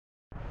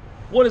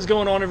What is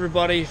going on,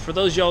 everybody? For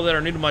those of y'all that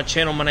are new to my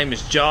channel, my name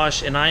is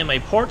Josh and I am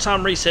a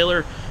part-time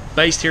reseller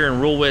based here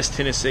in rural West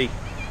Tennessee.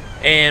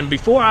 And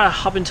before I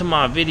hop into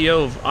my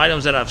video of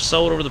items that I've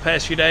sold over the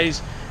past few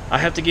days, I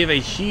have to give a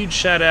huge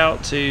shout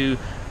out to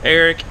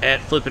Eric at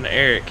Flippin'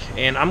 Eric,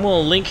 and I'm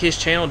going to link his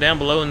channel down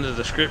below in the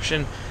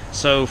description.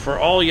 So for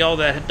all y'all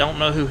that don't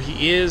know who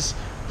he is,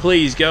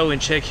 please go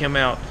and check him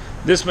out.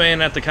 This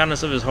man, at the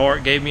kindness of his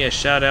heart, gave me a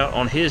shout out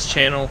on his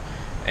channel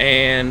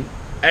and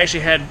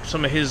actually had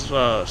some of his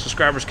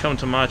subscribers come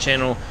to my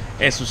channel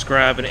and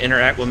subscribe and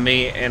interact with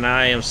me, and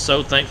I am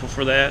so thankful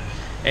for that.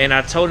 And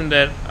I told him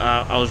that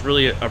I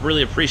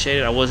really appreciate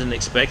it. I wasn't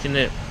expecting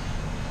it,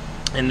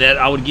 and that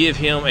I would give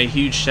him a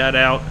huge shout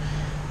out.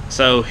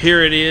 So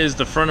here it is,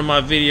 the front of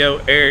my video.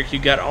 Eric, you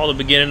got all the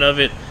beginning of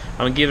it.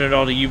 I'm giving it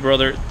all to you,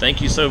 brother.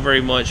 Thank you so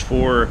very much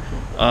for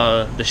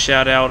the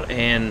shout out,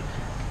 and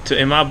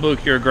in my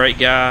book, you're a great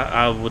guy.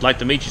 I would like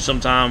to meet you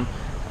sometime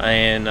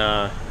and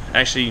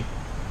actually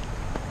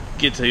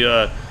get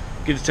to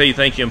tell you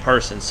thank you in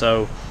person.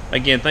 So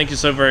again, thank you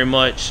so very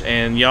much,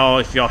 and y'all,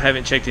 if y'all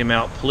haven't checked him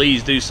out,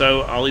 please do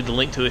so. I'll leave the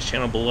link to his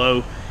channel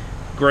below.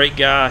 Great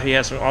guy. He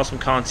has some awesome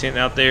content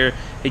out there.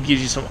 He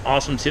gives you some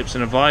awesome tips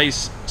and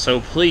advice.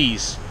 So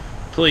please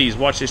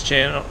watch his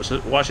channel,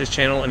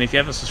 and if you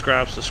haven't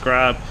subscribed,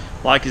 subscribe,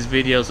 like his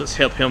videos. Let's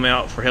help him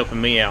out for helping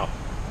me out.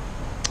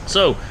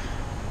 So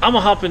I'm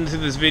gonna hop into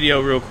this video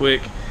real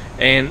quick,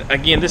 and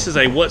again, this is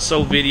a what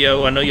sold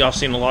video. I know y'all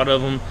seen a lot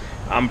of them.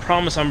 I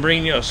promise I'm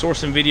bringing you a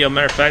sourcing video.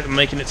 Matter of fact, I'm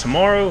making it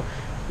tomorrow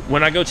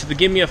when I go to the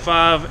Give Me a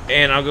 5,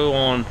 and I'll go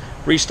on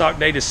restock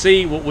day to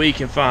see what we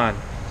can find.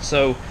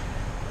 So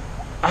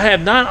I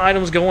have 9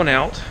 items going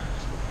out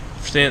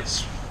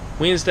since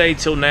Wednesday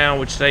till now,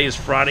 which today is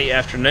Friday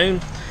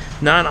afternoon.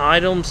 9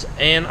 items,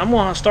 and I'm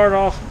going to start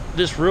off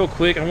this real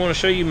quick. I want to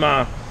show you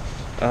my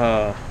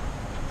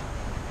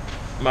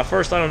my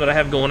first item that I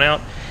have going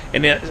out,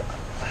 and then,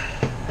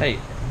 hey,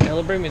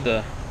 Ella, bring me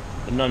the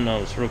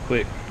num-nums real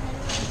quick.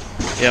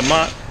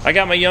 Yeah, I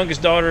got my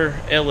youngest daughter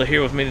Ella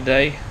here with me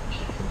today.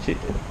 She's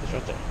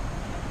right there,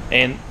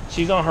 and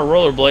she's on her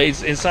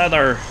rollerblades inside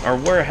our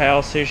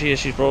warehouse. Here she is.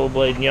 She's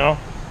rollerblading, y'all.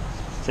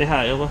 Say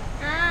hi, Ella.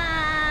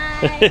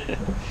 Hi.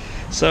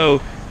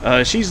 So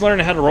she's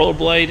learning how to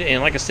rollerblade,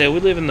 and like I said,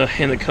 we live in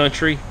the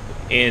country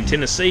in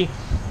Tennessee,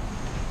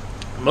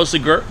 mostly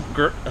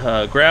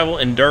gravel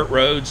and dirt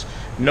roads.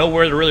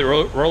 Nowhere to really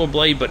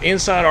rollerblade, but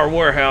inside our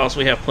warehouse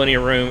we have plenty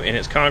of room, and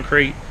it's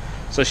concrete.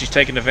 So she's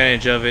taking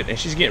advantage of it, and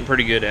she's getting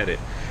pretty good at it.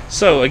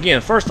 So again,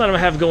 first item I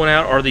have going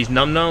out are these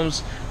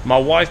num-nums. My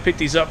wife picked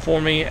these up for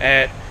me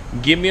at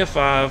Give Me a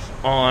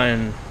 5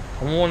 on,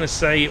 I want to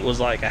say it was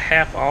like a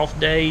half off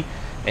day.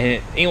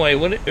 And anyway,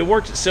 when it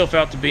worked itself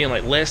out to being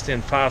like less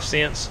than 5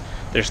 cents.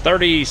 There's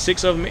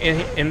 36 of them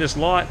in this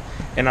lot,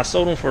 and I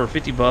sold them for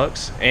 50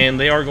 bucks, and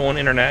they are going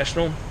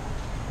international.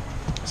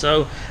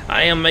 So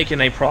I am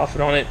making a profit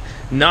on it.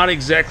 Not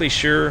exactly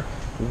sure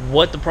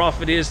what the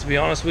profit is, to be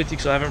honest with you,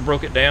 because I haven't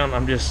broke it down.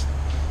 I'm just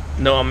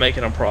know I'm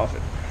making a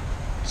profit.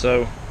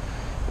 So,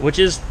 which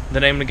is the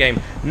name of the game.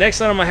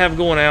 Next item I have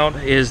going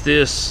out is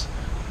this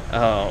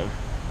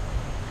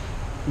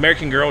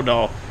American Girl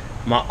doll.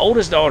 My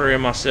oldest daughter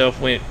and myself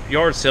went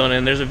yard selling,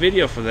 and there's a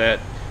video for that.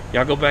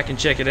 Y'all go back and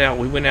check it out.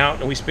 We went out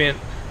and we spent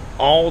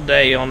all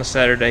day on a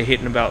Saturday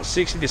hitting about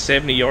 60 to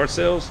 70 yard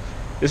sales.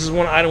 This is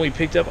one item we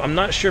picked up. I'm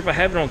not sure if I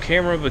have it on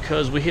camera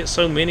because we hit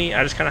so many.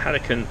 I just kind of had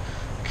to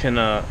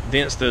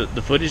condense the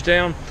footage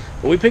down.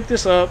 But we picked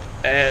this up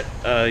at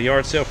a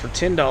yard sale for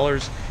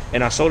 $10,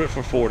 and I sold it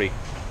for $40.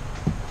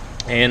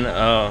 And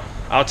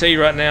I'll tell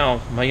you right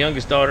now, my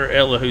youngest daughter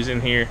Ella, who's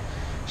in here,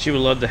 she would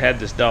love to have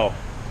this doll,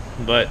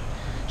 but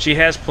she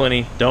has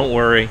plenty. Don't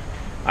worry,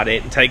 I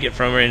didn't take it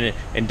from her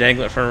and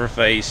dangle it from her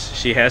face.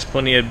 She has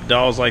plenty of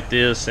dolls like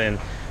this, and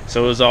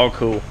so it's all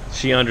cool.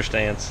 She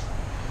understands.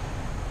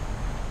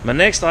 My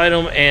next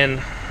item, and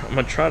I'm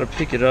gonna try to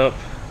pick it up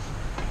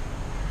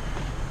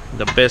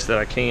the best that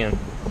I can.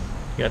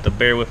 You have to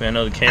bear with me. I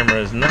know the camera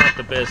is not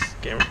the best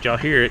camera. Y'all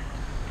hear it,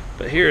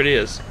 but here it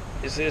is.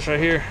 It's this right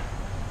here.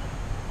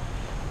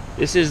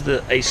 This is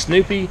a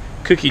Snoopy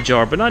cookie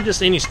jar, but not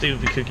just any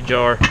Snoopy cookie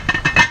jar.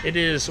 It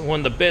is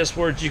one of the best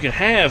words you can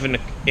have in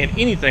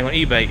anything on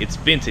eBay. It's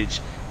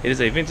vintage. It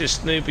is a vintage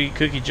Snoopy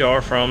cookie jar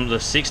from the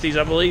 60s,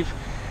 I believe.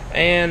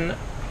 And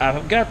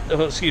I've got,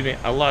 oh, excuse me,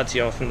 I lied to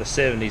y'all, from the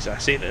 70s. I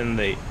see it in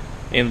the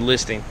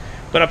listing.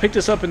 But I picked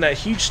this up in that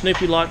huge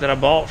Snoopy lot that I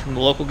bought from the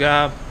local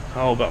guy,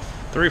 about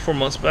 3 or 4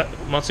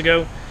 months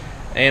ago.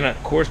 And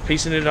of course,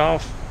 piecing it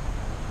off,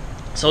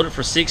 sold it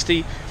for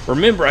 $60.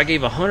 Remember, I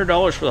gave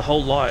 $100 for the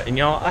whole lot. And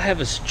y'all, I have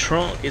this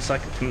trunk. It's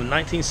like from the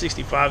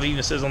 1965. It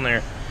even says on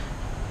there,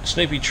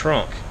 Snoopy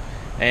trunk,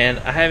 and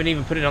I haven't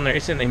even put it on there.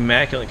 It's in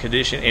immaculate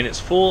condition, and it's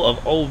full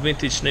of old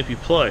vintage Snoopy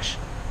plush.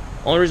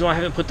 Only reason why I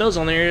haven't put those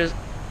on there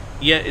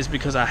yet is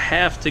because I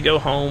have to go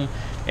home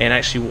and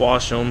actually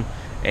wash them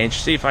and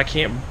see if I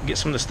can't get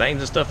some of the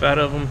stains and stuff out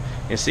of them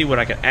and see what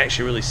I can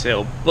actually really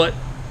sell. But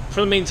for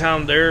the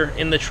meantime, they're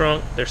in the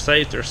trunk, they're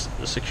safe, they're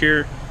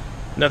secure,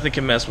 nothing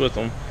can mess with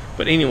them.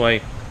 But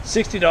anyway,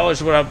 $60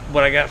 is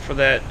what I got for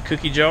that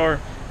cookie jar.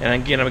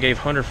 And again, I gave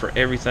 100 for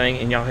everything,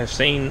 and y'all have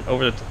seen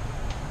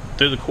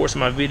through the course of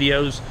my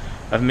videos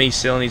of me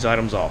selling these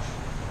items off.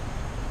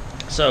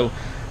 So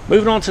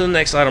moving on to the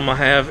next item I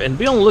have, and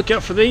be on the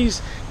lookout for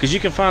these because you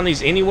can find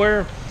these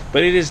anywhere,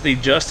 but it is the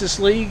Justice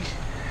League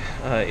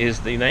is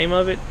the name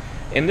of it,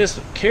 and this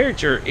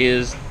character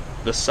is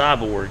the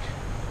Cyborg,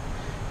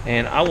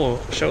 and I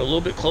will show it a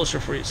little bit closer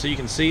for you so you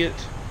can see it.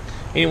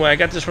 Anyway, I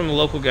got this from the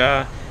local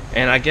guy,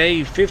 and I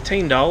gave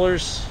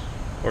 $15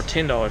 or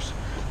 $10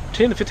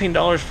 to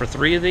 $15 for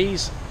 3 of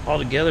these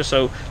altogether.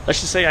 So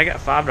let's just say I got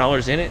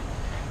 $5 in it.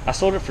 I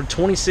sold it for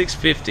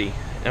 $26.50.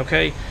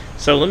 Okay,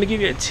 so let me give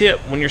you a tip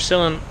when you're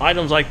selling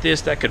items like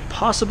this that could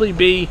possibly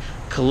be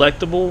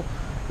collectible.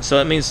 So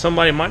that means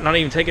somebody might not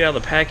even take it out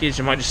of the package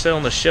and might just sell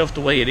on the shelf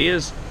the way it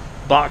is.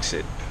 Box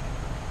it.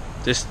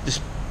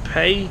 Just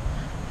pay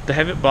to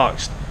have it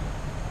boxed.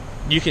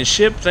 You can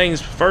ship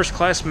things first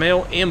class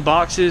mail in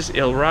boxes.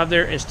 It'll arrive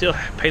there and still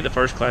pay the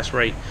first class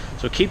rate.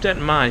 So keep that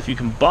in mind. If you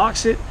can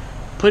box it,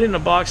 put it in a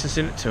box and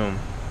send it to them.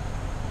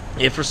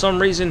 If for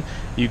some reason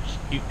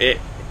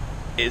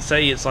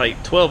say it's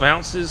like 12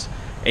 ounces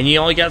and you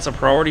only got a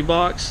priority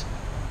box,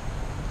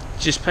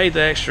 just pay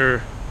the extra,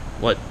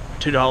 what,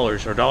 $2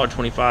 or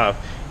 $1.25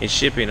 in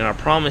shipping, and I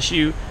promise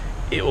you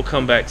it will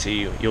come back to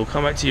you. You'll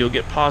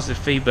get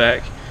positive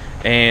feedback,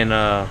 and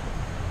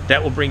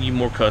that will bring you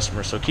more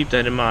customers. So keep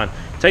that in mind.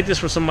 Take this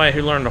from somebody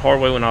who learned the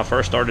hard way when I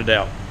first started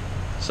out.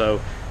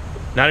 So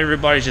not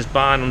everybody's just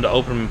buying them to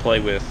open them and play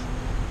with.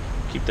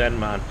 Keep that in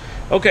mind.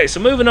 Okay, so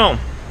moving on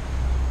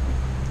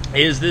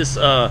is this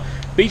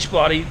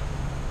Beachbody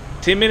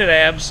 10-minute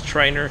abs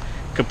trainer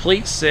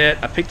complete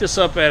set. I picked this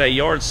up at a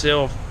yard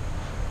sale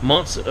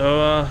months,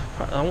 I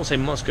won't say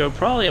months ago,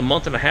 probably a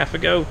month and a half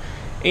ago.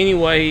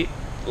 Anyway,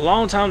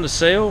 long time to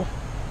sell,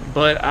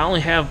 but I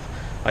only have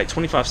like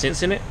 25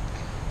 cents in it.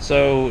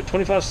 So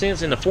 25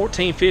 cents into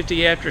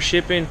 $14.50 after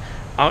shipping,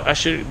 I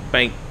should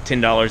bank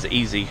 $10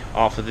 easy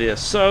off of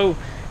this. So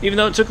even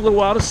though it took a little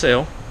while to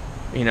sell,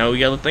 you know, you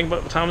got to think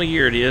about what time of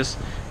year it is.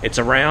 It's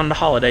around the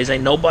holidays.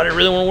 Ain't nobody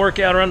really want to work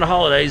out around the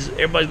holidays.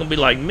 Everybody's going to be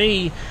like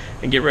me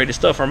and get ready to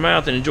stuff our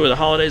mouth and enjoy the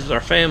holidays with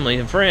our family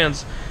and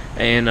friends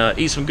and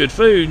eat some good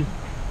food.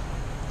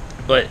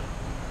 But,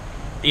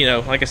 you know,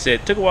 like I said,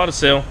 it took a while to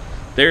sell.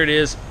 There it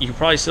is. You can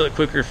probably sell it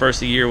quicker first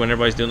of the year when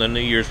everybody's doing their New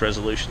Year's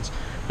resolutions.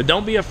 But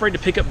don't be afraid to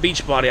pick up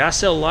Beachbody. I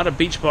sell a lot of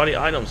Beachbody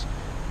items.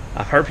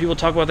 I've heard people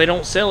talk about they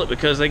don't sell it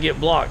because they get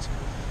blocked.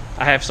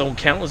 I have sold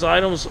countless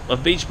items of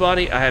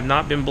Beachbody. I have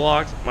not been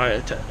blocked.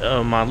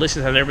 My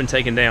listings have never been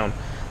taken down.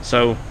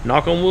 So,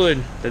 knock on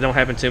wood, that don't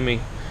happen to me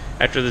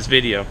after this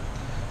video.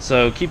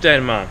 So, keep that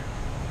in mind.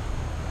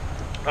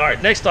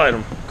 Alright, next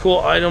item. Cool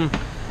item.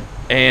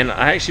 And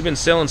I actually been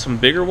selling some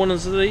bigger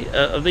ones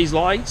of these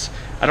lights.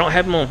 I don't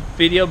have them on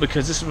video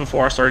because this is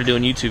before I started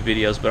doing YouTube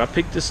videos. But I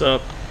picked this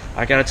up.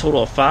 I got a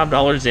total of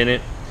 $5 in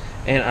it.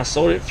 And I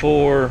sold it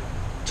for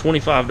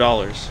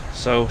 $25.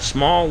 So,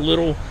 small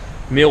little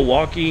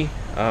Milwaukee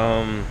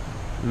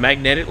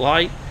magnetic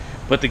light,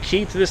 but the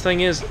key to this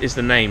thing is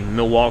the name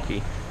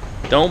Milwaukee.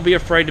 Don't be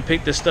afraid to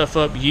pick this stuff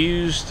up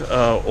used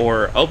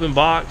or open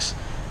box.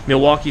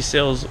 Milwaukee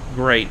sells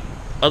great.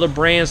 Other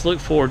brands, look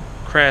for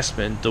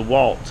Craftsman,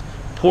 DeWalt,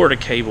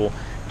 Porta-Cable,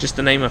 just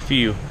to name a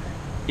few.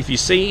 If you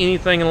see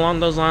anything along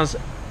those lines,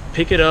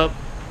 pick it up,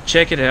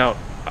 check it out.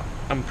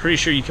 I'm pretty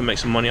sure you can make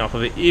some money off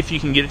of it if you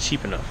can get it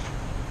cheap enough.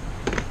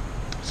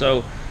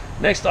 So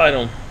next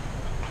item.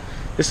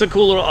 It's a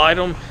cool little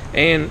item,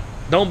 and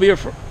don't be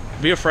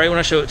afraid when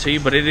I show it to you,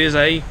 but it is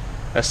a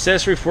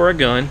accessory for a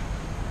gun.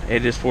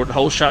 It is for the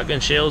whole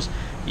shotgun shells.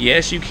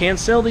 Yes, you can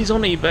sell these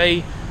on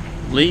eBay,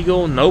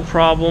 legal, no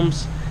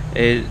problems.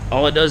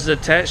 All it does is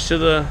attach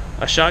to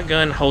a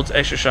shotgun, holds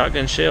extra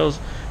shotgun shells.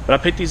 But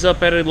I picked these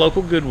up at a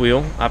local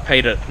Goodwill. I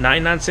paid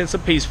 99 cents a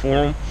piece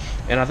for them,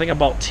 and I think I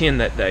bought 10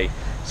 that day.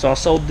 So I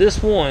sold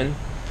this one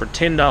for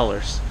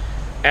 $10.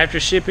 After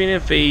shipping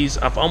and fees,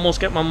 I've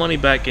almost got my money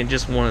back in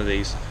just one of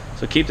these.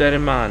 So keep that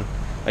in mind.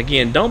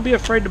 Again, don't be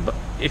afraid to,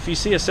 if you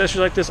see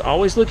accessories like this,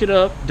 always look it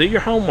up, do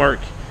your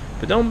homework,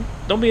 but don't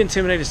be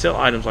intimidated to sell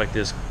items like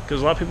this,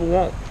 because a lot of people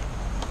won't.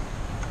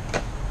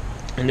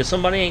 And if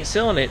somebody ain't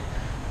selling it,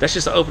 that's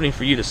just an opening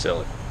for you to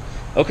sell it.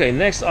 Okay,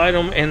 next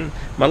item, and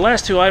my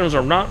last two items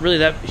are not really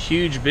that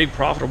huge, big,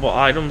 profitable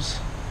items,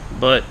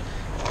 but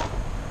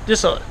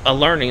just a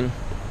learning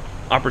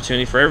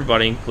opportunity for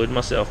everybody, including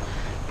myself.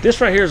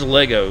 This right here is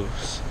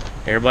Legos.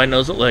 Everybody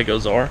knows what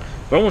Legos are.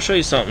 But I want to show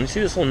you something. You see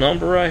this little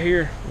number right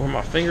here where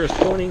my finger is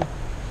pointing?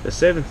 The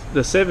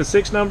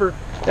 76 number?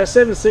 That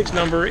 76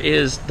 number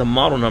is the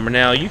model number.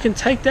 Now, you can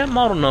take that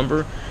model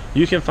number.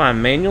 You can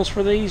find manuals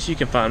for these. You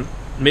can find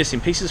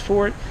missing pieces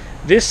for it.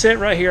 This set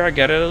right here I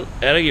got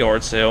at a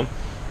yard sale.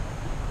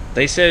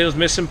 They said it was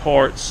missing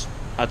parts.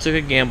 I took a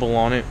gamble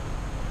on it.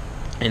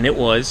 And it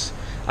was.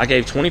 I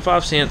gave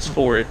 25 cents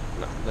for it.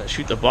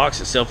 Shoot, the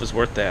box itself is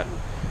worth that.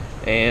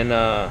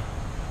 And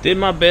did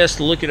my best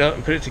to look it up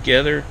and put it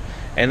together.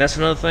 And that's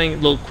another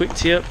thing, little quick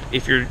tip.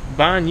 If you're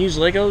buying used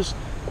Legos,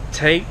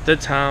 take the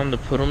time to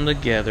put them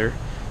together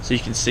so you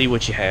can see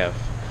what you have.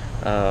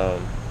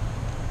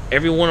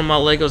 Every one of my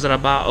Legos that I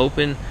buy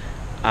open,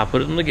 I put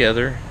them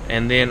together,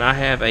 and then I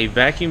have a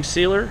vacuum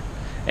sealer,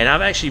 and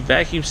I've actually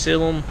vacuum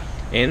sealed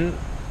them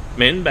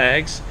in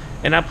bags,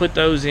 and I put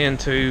those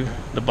into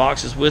the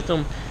boxes with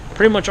them,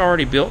 pretty much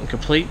already built and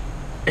complete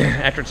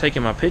after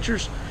taking my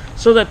pictures,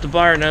 so that the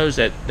buyer knows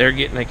that they're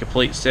getting a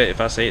complete set if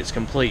I say it's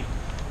complete.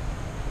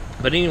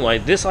 But anyway,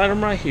 this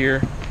item right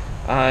here,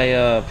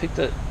 I picked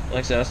up, like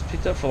I said, I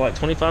picked up for like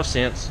 25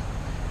 cents,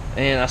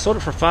 and I sold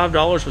it for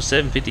 $5 with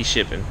 $7.50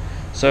 shipping.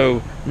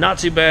 So not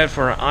too bad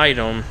for an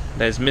item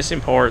that's missing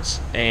parts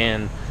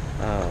and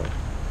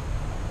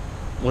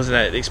wasn't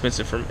that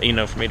expensive for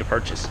for me to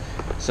purchase.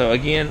 So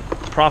again,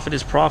 profit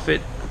is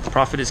profit.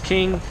 Profit is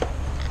king.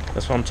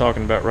 That's what I'm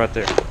talking about right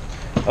there.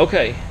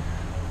 Okay,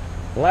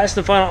 last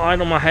and final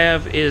item I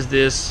have is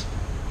this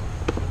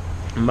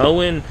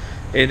mowing.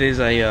 It is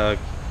a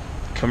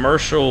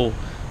commercial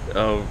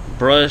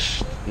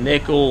brush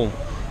nickel,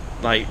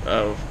 like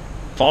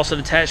faucet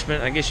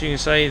attachment, I guess you can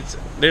say.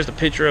 There's the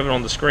picture of it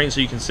on the screen so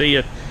you can see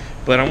it,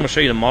 but I'm going to show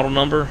you the model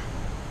number.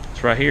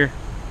 It's right here.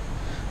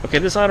 Okay,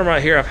 this item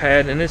right here I've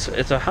had, and it's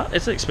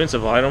an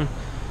expensive item,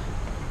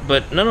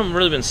 but none of them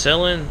really been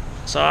selling,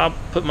 so I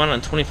put mine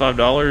on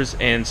 $25.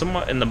 And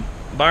the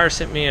buyer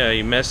sent me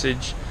a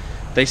message.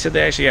 They said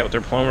they actually got with their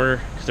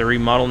plumber because they're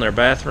remodeling their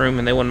bathroom,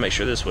 and they want to make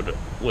sure this would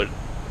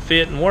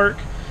fit and work.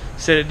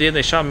 Said it did.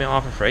 They shot me an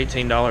offer for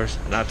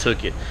 $18, and I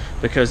took it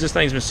because this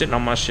thing's been sitting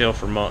on my shelf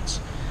for months,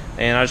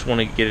 and I just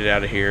want to get it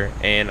out of here.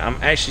 And I'm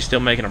actually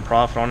still making a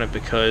profit on it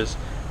because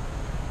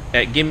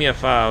at Give Me a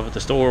 5, at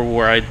the store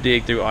where I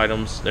dig through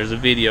items, there's a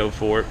video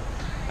for it.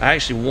 I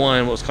actually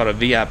won what's called a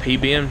VIP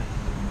bin,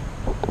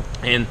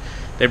 and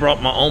they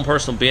brought my own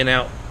personal bin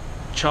out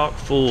chock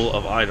full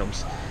of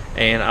items,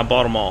 and I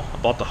bought them all. I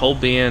bought the whole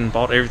bin,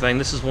 bought everything.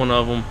 This is one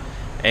of them,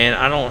 and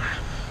I don't,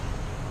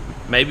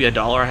 maybe $1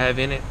 I have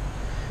in it.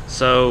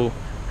 So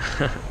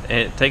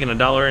and taking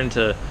 $1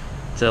 into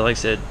like I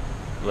said,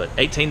 what,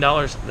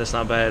 $18, that's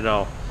not bad at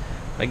all.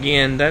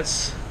 Again,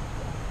 that's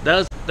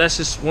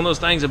just one of those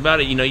things about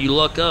it. You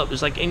luck up.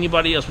 It's like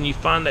anybody else. When you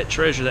find that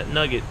treasure, that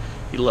nugget,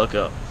 you luck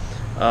up.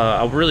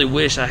 I really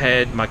wish I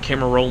had my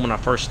camera roll when I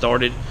first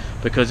started,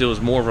 because it was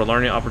more of a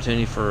learning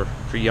opportunity for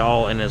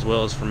y'all and as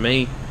well as for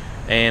me.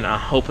 And I'm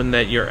hoping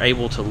that you're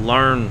able to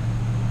learn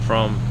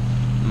from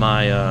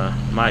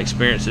my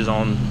experiences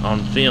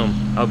on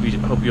film. I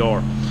hope you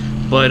are.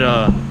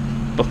 But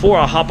before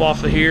I hop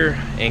off of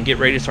here and get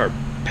ready to start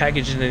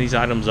packaging these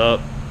items up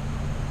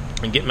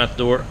and getting them out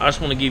the door, I just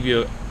want to give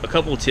you a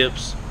couple of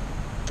tips,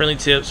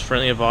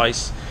 friendly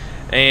advice.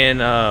 And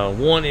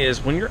one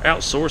is, when you're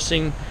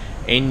outsourcing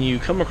and you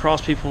come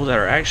across people that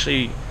are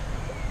actually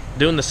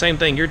doing the same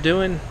thing you're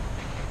doing,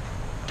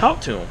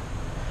 talk to them.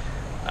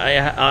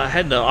 I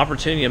had the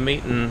opportunity of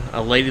meeting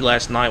a lady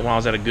last night while I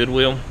was at a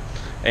Goodwill,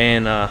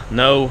 and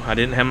no, I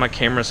didn't have my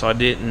camera, so I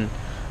didn't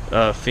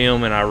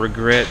film, and I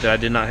regret that I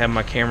did not have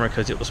my camera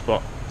because it was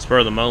spur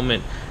of the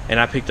moment, and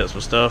I picked up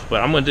some stuff.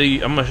 But I'm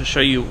gonna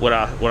show you what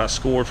I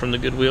scored from the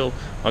Goodwill,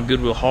 my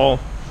Goodwill haul,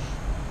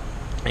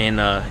 and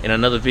in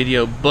another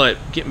video. But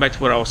getting back to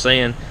what I was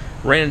saying,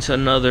 ran into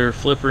another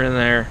flipper in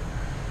there,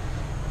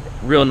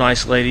 real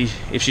nice lady.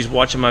 If she's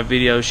watching my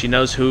video, she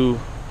knows who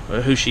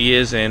she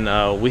is,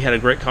 and we had a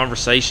great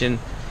conversation.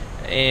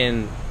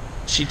 And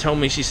she told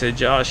me, she said,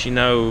 Josh, I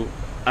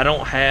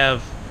don't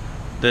have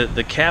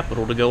the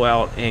capital to go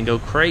out and go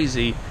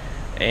crazy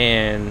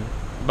and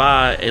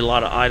buy a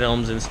lot of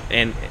items,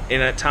 and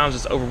at times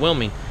it's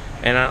overwhelming.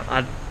 And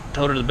I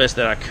told her the best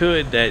that I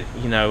could that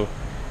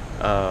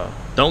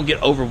don't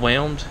get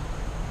overwhelmed.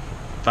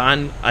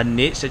 Find a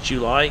niche that you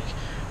like,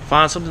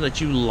 find something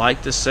that you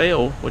like to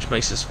sell, which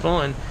makes this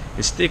fun,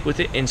 and stick with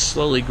it and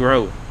slowly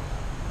grow.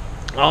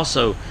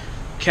 Also,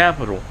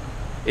 capital,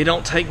 it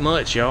don't take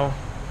much, y'all.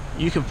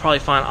 You can probably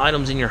find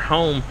items in your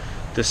home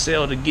to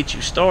sell to get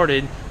you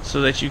started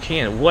so that you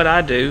can. What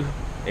I do,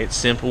 it's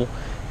simple,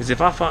 is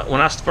if I find, when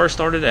I first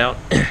started out,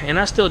 and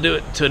I still do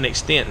it to an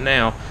extent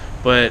now,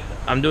 but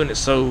I'm doing it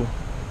so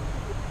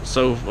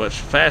much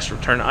faster,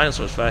 returning items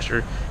so much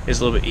faster, it's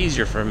a little bit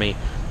easier for me.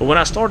 But when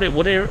I started,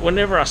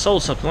 whenever I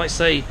sold something, like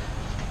say,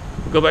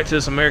 we'll go back to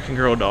this American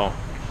Girl doll.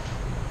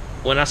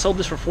 When I sold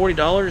this for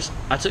 $40,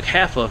 I took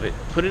half of it,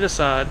 put it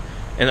aside,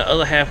 and the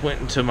other half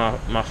went into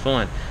my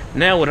fund.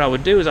 Now what I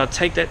would do is I'd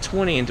take that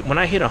 20, and when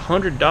I hit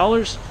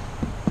 $100,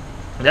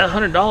 that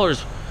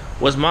 $100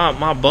 was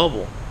my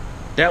bubble.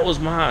 That was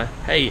my,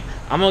 hey,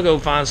 I'm gonna go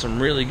find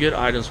some really good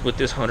items with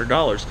this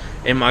 $100.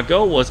 And my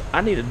goal was,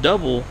 I need to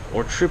double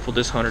or triple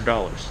this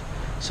 $100.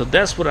 So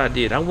that's what I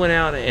did. I went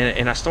out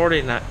and I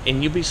started,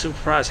 and you'd be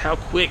surprised how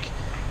quick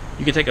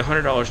you can take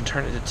 $100 and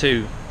turn it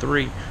to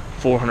 $200, $300,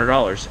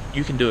 $400.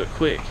 You can do it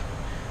quick.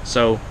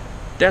 So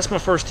that's my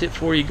first tip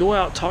for you. Go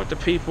out, talk to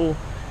people,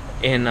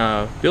 and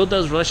build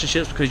those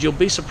relationships, because you'll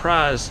be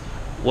surprised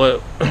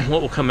what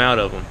will come out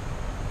of them.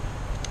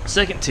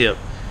 Second tip,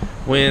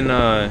 when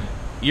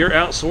you're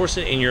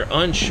outsourcing and you're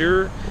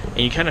unsure and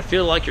you kind of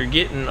feel like you're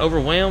getting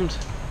overwhelmed,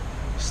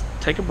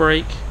 take a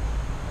break,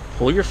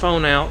 pull your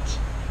phone out,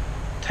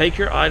 take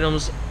your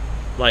items.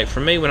 Like for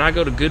me, when I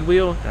go to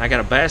Goodwill and I got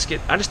a basket,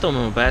 I just throw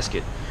them in a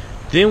basket.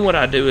 Then what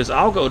I do is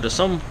I'll go to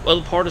some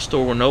other part of the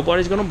store where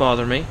nobody's going to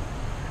bother me,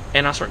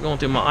 and I start going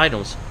through my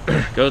items.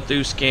 Go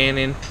through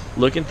scanning,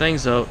 looking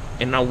things up,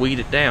 and I weed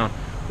it down.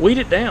 Weed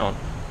it down.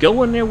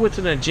 Go in there with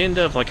an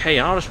agenda of like, hey,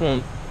 I just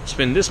want to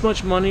spend this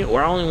much money,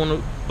 or I only want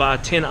to buy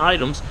 10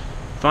 items.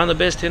 Find the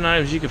best 10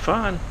 items you can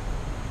find,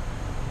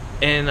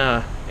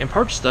 and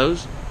purchase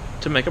those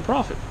to make a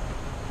profit.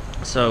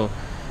 So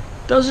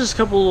those are just a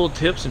couple of little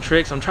tips and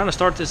tricks. I'm trying to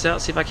start this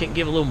out, see if I can't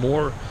give a little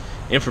more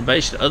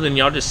information other than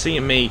y'all just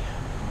seeing me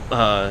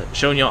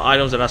showing y'all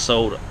items that I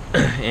sold.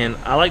 And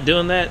I like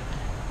doing that.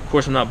 Of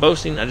course, I'm not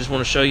boasting. I just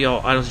want to show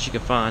y'all items that you can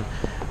find.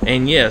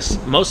 And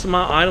yes, most of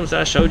my items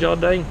that I showed y'all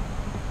today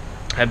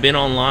have been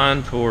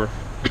online or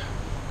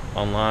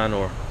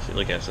see,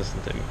 look at this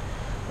to me.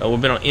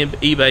 We've been on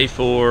eBay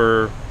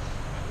for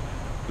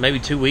maybe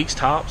 2 weeks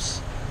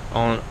tops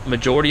on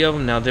majority of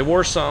them. Now there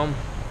were some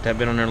that have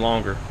been on there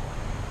longer,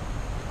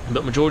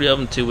 but majority of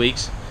them 2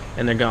 weeks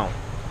and they're gone.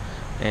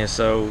 And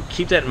so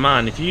keep that in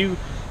mind. If you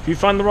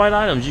find the right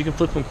items, you can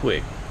flip them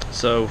quick.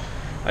 So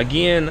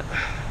again,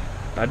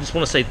 I just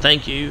want to say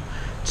thank you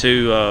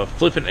to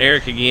Flippin'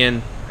 Eric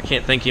again. I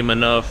can't thank him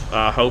enough.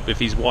 I hope if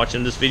he's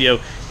watching this video,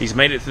 he's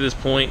made it to this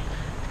point,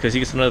 because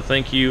he gets another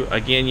thank you.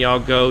 Again, y'all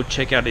go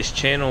check out his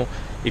channel.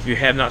 If you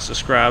have not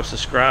subscribed,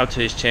 subscribe to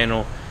his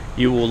channel.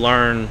 You will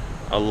learn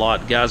a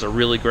lot. Guy's a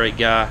really great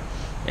guy,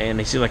 and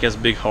he seems like he has a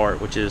big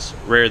heart, which is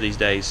rare these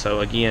days.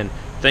 So again,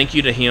 thank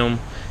you to him,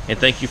 and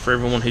thank you for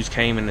everyone who's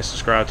came and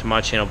subscribed to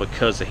my channel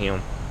because of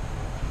him.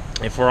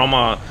 And for all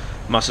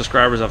my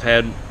subscribers I've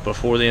had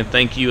before then,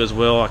 thank you as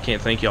well. I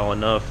can't thank y'all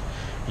enough.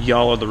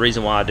 Y'all are the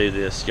reason why I do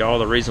this. Y'all are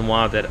the reason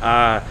why that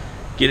I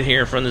get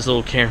here in front of this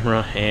little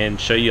camera and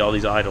show you all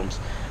these items.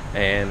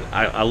 And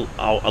I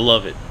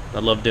love it. I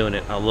love doing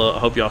it. I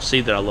hope y'all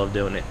see that I love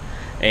doing it.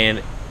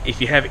 And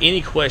if you have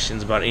any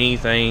questions about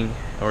anything,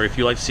 or if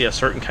you like to see a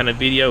certain kind of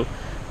video,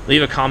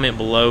 leave a comment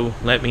below.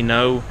 Let me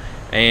know,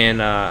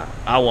 and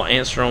I will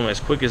answer them as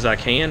quick as I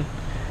can.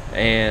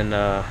 And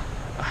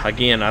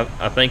again,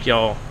 I thank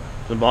y'all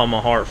from the bottom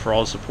of my heart for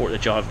all the support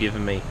that y'all have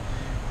given me.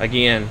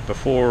 Again,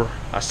 before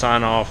I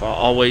sign off, I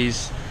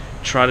always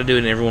try to do it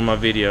in every one of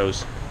my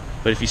videos.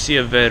 But if you see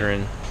a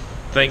veteran,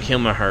 thank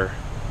him or her.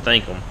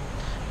 Thank them.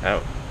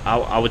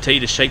 I would tell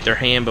you to shake their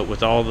hand, but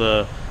with all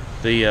the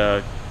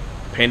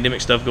pandemic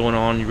stuff going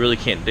on, you really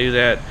can't do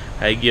that.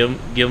 Hey, give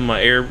them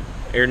an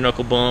air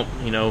knuckle bump,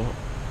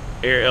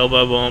 air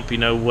elbow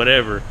bump,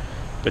 whatever.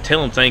 But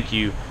tell them thank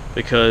you,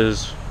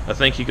 because a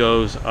thank you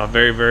goes a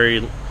very,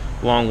 very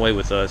long way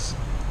with us.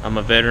 I'm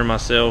a veteran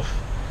myself,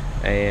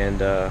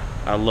 and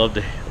I love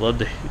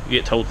to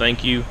get told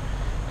thank you,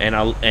 and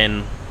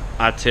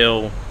I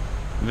tell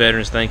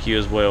veterans thank you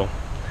as well,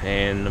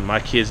 and my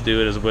kids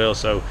do it as well.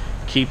 So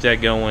keep that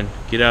going.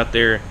 Get out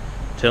there,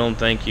 tell them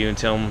thank you, and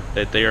tell them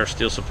that they are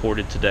still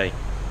supported today.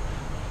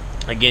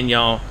 Again,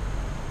 y'all,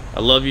 I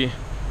love you,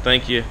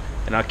 thank you,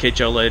 and I'll catch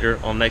y'all later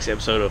on the next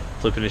episode of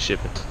Flipping and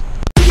Shipping.